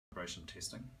vibration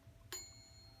testing.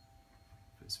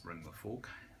 First ring the fork,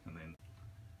 and then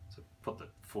so put the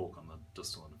fork on the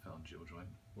distal and phalangeal joint.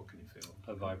 What can you feel?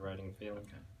 A vibrating feeling.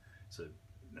 Okay. So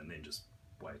and then just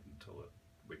wait until it.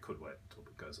 We could wait until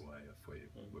it goes away if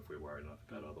we're worried enough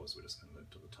about it. Otherwise, we're just going to move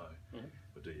to the toe.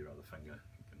 Or do your other finger.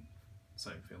 You can,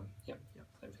 same feeling. Yep.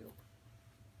 Same feeling.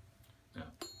 Yeah.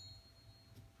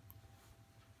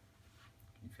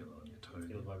 Can you feel it on your toe?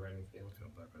 Feel a vibrating feeling.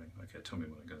 Feel vibrating. Okay, tell me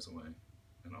when it goes away,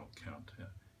 and I'll count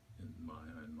in my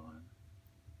own mind.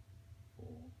 4,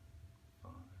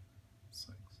 5,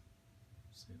 6,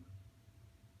 7.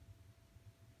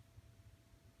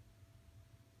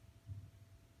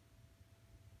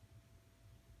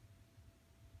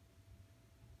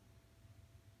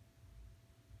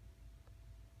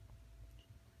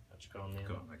 Gone now.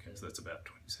 Gone. Okay, so that's about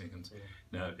 20 seconds.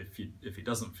 Now, if he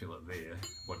doesn't feel it there,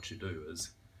 what you do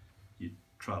is you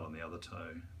try it on the other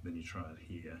toe, then you try it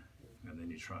here, and then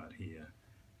you try it here,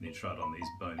 and you try it on these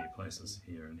bony places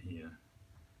here and here,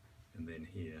 and then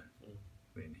here,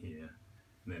 then here,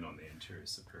 and then on the anterior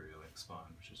superior iliac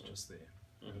spine, which is just there,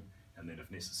 and then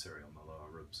if necessary on the lower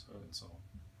ribs and so on.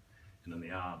 And in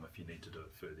the arm, if you need to do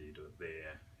it further, you do it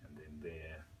there, and then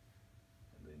there,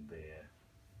 and then there,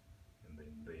 and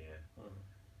then there,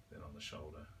 then on the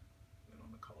shoulder,